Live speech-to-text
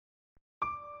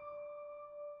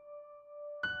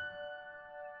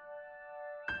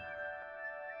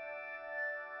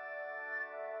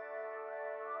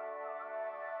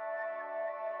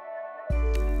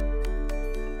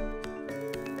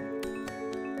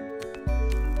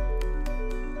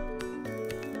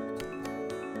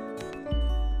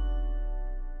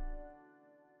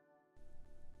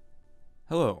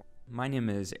Hello, my name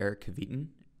is Eric Kavitin,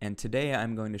 and today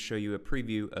I'm going to show you a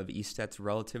preview of E-STET's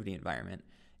relativity environment,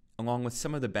 along with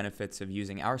some of the benefits of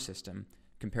using our system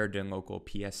compared to a local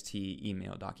PST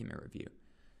email document review.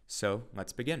 So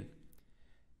let's begin.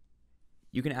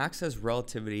 You can access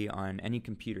relativity on any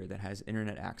computer that has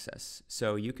internet access,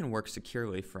 so you can work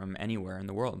securely from anywhere in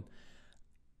the world.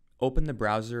 Open the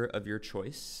browser of your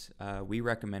choice. We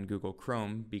recommend Google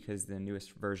Chrome because the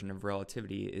newest version of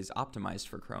Relativity is optimized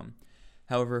for Chrome.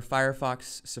 However,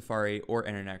 Firefox, Safari, or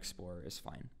Internet Explorer is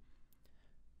fine.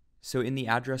 So in the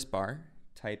address bar,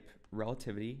 type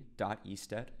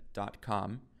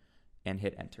relativity.estet.com and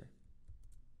hit enter.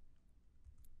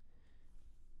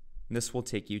 This will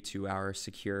take you to our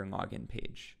secure login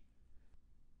page.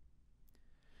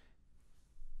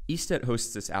 E-STET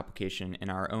hosts this application in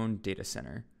our own data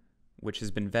center, which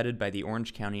has been vetted by the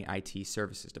Orange County IT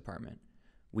Services Department.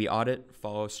 We audit,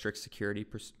 follow strict security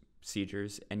procedures,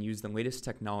 and use the latest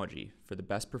technology for the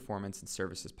best performance and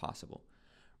services possible.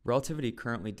 Relativity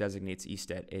currently designates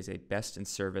E-STET as a best in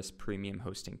service premium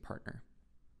hosting partner.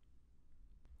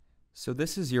 So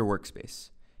this is your workspace.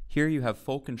 Here you have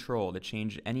full control to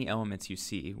change any elements you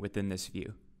see within this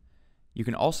view. You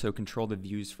can also control the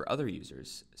views for other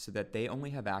users so that they only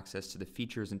have access to the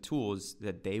features and tools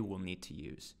that they will need to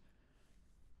use.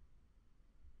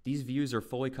 These views are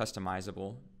fully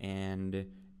customizable, and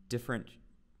different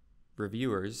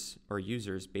reviewers or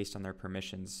users, based on their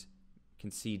permissions, can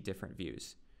see different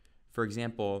views. For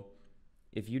example,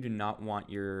 if you do not want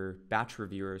your batch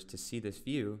reviewers to see this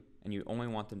view and you only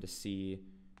want them to see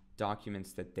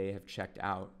documents that they have checked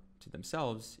out to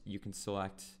themselves, you can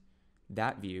select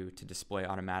that view to display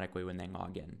automatically when they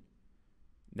log in.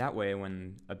 That way,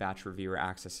 when a batch reviewer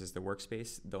accesses the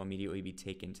workspace, they'll immediately be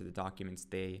taken to the documents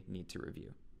they need to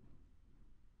review.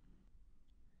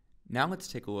 Now let's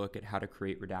take a look at how to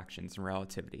create redactions in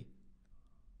Relativity.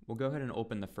 We'll go ahead and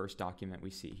open the first document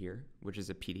we see here, which is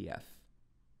a PDF.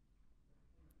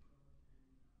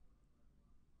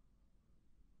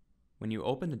 When you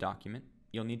open the document,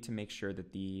 you'll need to make sure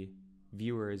that the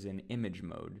viewer is in image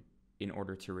mode in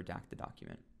order to redact the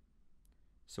document.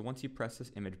 So once you press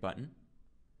this image button,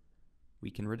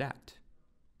 we can redact.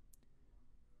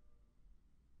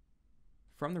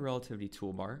 From the Relativity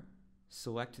toolbar,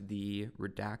 select the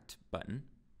Redact button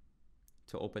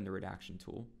to open the redaction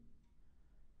tool,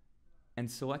 and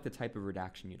select the type of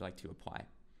redaction you'd like to apply.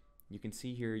 You can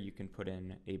see here you can put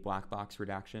in a black box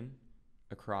redaction,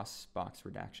 a cross box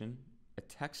redaction, a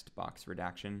text box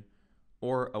redaction,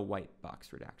 or a white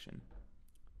box redaction.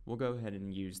 We'll go ahead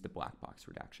and use the black box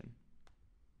redaction.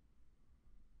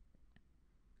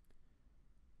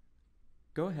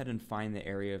 Go ahead and find the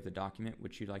area of the document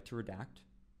which you'd like to redact,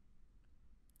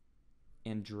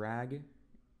 and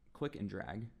click and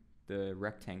drag the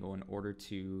rectangle in order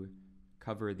to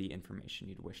cover the information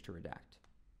you'd wish to redact.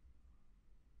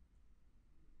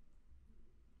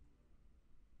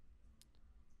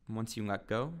 Once you let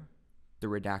go, the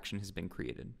redaction has been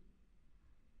created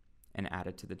and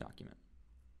added to the document.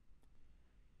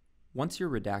 Once your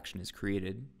redaction is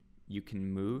created, you can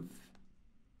move,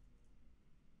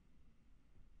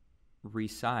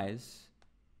 resize,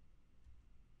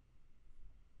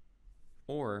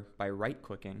 or by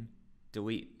right-clicking,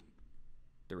 delete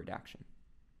the redaction.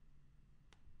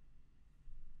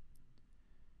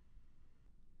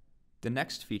 The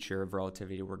next feature of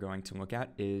Relativity we're going to look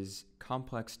at is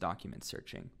complex document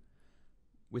searching.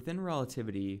 Within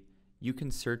Relativity, you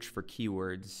can search for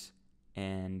keywords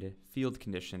and field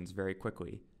conditions very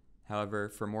quickly. However,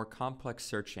 for more complex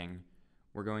searching,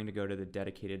 we're going to go to the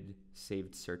dedicated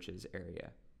Saved Searches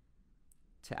area.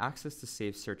 To access the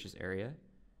Saved Searches area,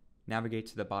 navigate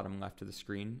to the bottom left of the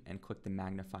screen and click the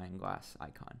magnifying glass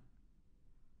icon.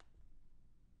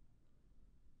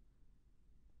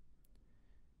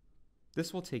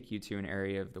 This will take you to an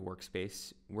area of the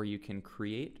workspace where you can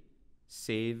create,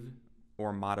 save,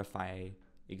 or modify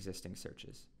existing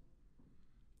searches.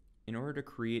 In order to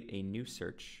create a new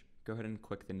search, go ahead and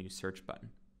click the New Search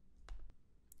button.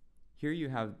 Here you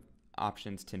have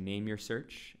options to name your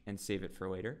search and save it for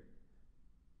later,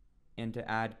 and to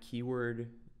add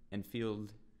keyword and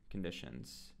field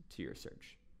conditions to your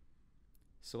search.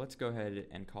 So let's go ahead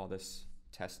and call this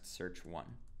Test Search 1.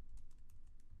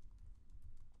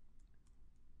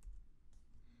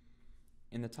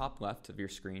 In the top left of your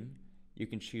screen, you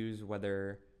can choose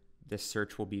whether this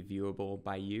search will be viewable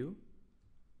by you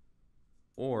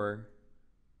or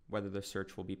whether the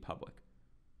search will be public.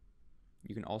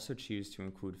 You can also choose to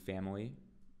include family,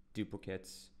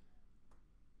 duplicates,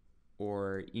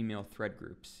 or email thread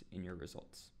groups in your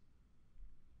results.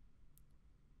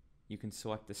 You can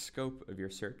select the scope of your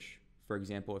search For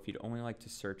example, if you'd only like to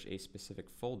search a specific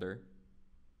folder,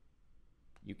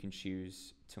 you can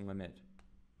choose to limit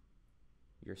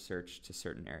your search to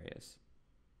certain areas.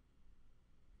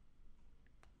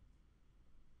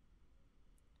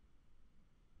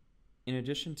 In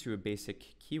addition to a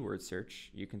basic keyword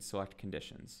search, you can select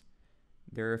conditions.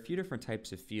 There are a few different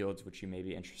types of fields which you may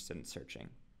be interested in searching.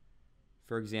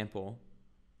 For example,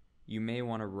 you may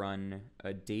want to run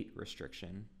a date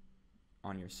restriction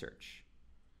on your search.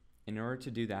 In order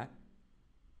to do that,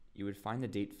 you would find the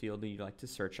date field that you'd like to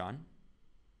search on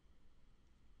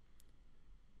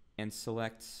and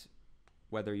select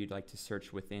whether you'd like to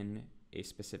search within a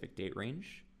specific date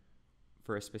range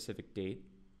for a specific date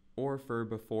or for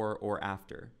before or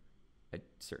after a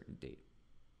certain date.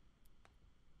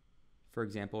 For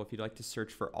example, if you'd like to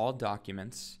search for all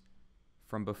documents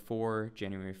from before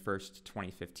January 1st,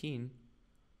 2015,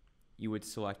 you would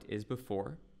select is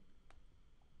before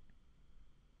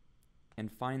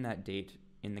and find that date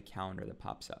in the calendar that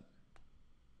pops up.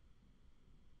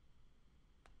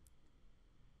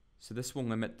 So this will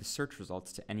limit the search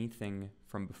results to anything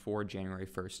from before January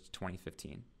 1st,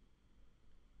 2015.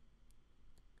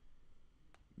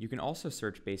 You can also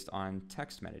search based on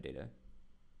text metadata.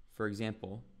 For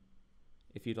example,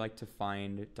 if you'd like to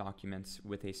find documents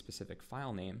with a specific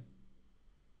file name,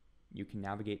 you can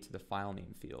navigate to the file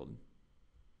name field.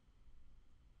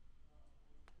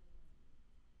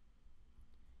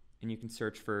 And you can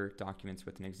search for documents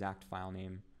with an exact file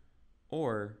name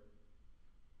or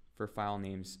for file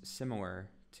names similar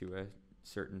to a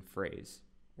certain phrase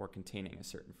or containing a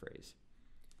certain phrase.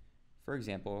 For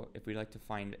example, if we'd like to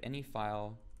find any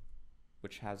file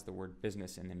which has the word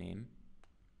business in the name,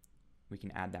 we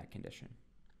can add that condition.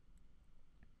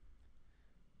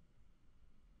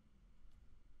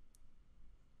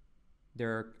 There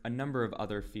are a number of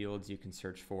other fields you can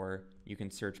search for. You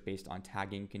can search based on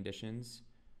tagging conditions,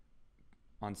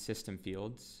 on system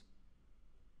fields,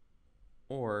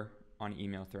 or on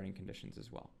email threading conditions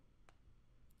as well.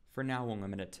 For now, we'll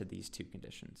limit it to these two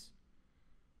conditions.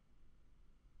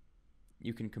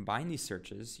 You can combine these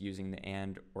searches using the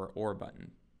AND or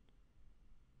button.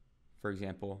 For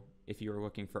example, if you are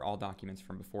looking for all documents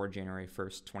from before January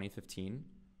 1st, 2015,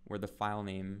 where the file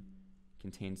name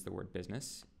contains the word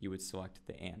business, you would select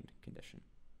the AND condition.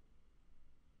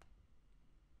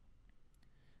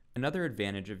 Another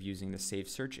advantage of using the Save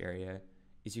Search area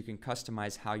is you can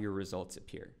customize how your results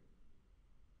appear.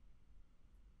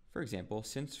 For example,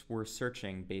 since we're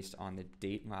searching based on the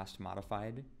date last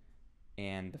modified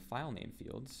and the file name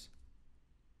fields,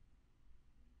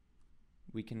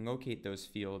 we can locate those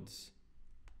fields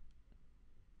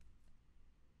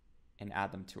and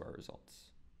add them to our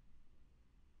results.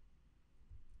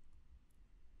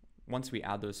 Once we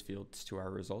add those fields to our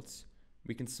results,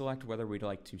 we can select whether we'd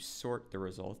like to sort the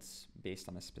results based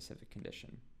on a specific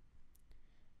condition.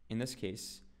 In this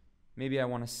case, maybe I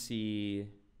want to see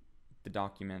the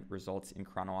document results in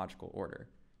chronological order.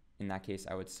 In that case,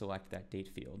 I would select that date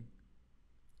field,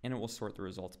 and it will sort the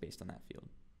results based on that field.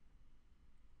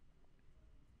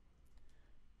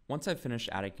 Once I've finished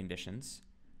adding conditions,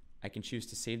 I can choose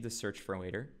to save the search for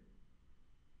later,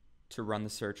 to run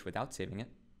the search without saving it,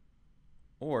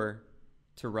 or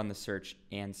to run the search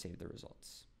and save the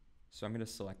results. So I'm going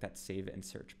to select that Save and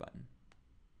Search button.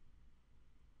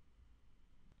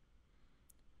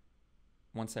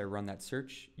 Once I run that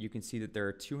search, you can see that there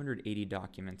are 280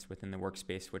 documents within the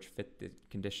workspace which fit the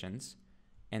conditions,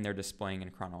 and they're displaying in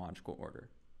chronological order.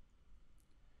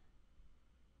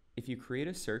 If you create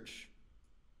a search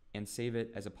and save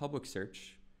it as a public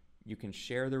search, you can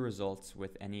share the results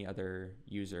with any other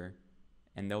user,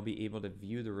 and they'll be able to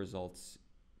view the results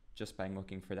just by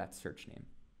looking for that search name.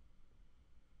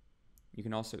 You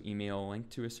can also email a link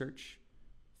to a search,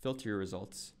 filter your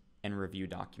results, and review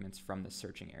documents from the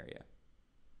searching area.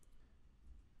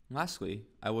 Lastly,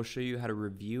 I will show you how to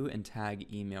review and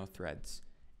tag email threads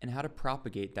and how to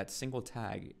propagate that single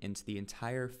tag into the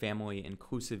entire family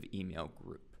inclusive email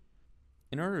group.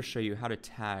 In order to show you how to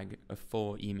tag a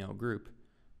full email group,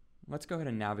 let's go ahead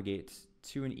and navigate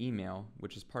to an email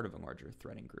which is part of a larger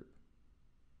threading group.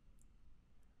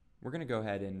 We're going to go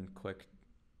ahead and click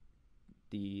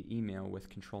the email with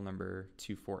control number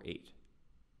 248.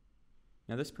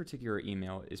 Now this particular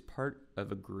email is part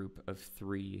of a group of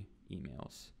 3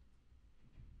 emails.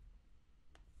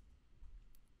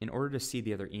 In order to see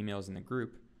the other emails in the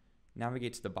group,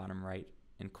 navigate to the bottom right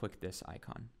and click this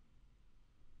icon.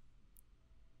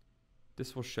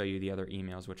 This will show you the other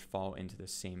emails which fall into the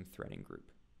same threading group.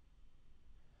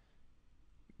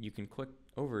 You can click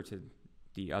over to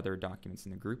the other documents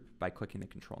in the group by clicking the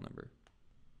control number.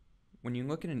 When you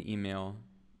look at an email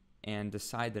and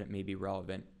decide that it may be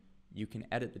relevant, you can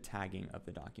edit the tagging of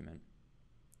the document.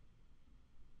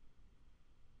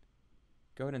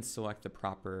 Go ahead and select the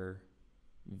proper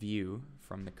view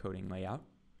from the coding layout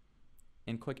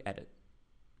and click Edit.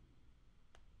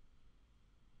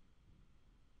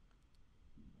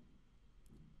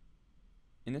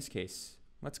 In this case,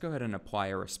 let's go ahead and apply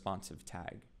a responsive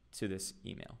tag to this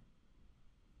email.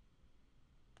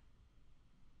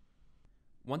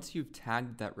 Once you've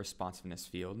tagged that responsiveness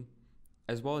field,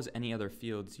 as well as any other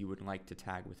fields you would like to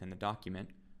tag within the document,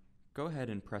 go ahead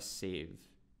and press Save.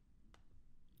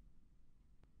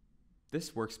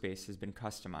 This workspace has been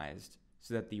customized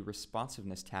so that the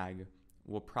responsiveness tag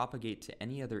will propagate to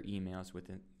any other emails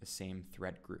within the same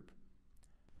thread group.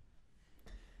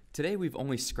 Today we've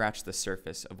only scratched the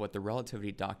surface of what the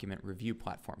Relativity document review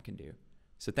platform can do.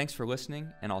 So thanks for listening,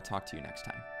 and I'll talk to you next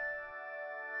time.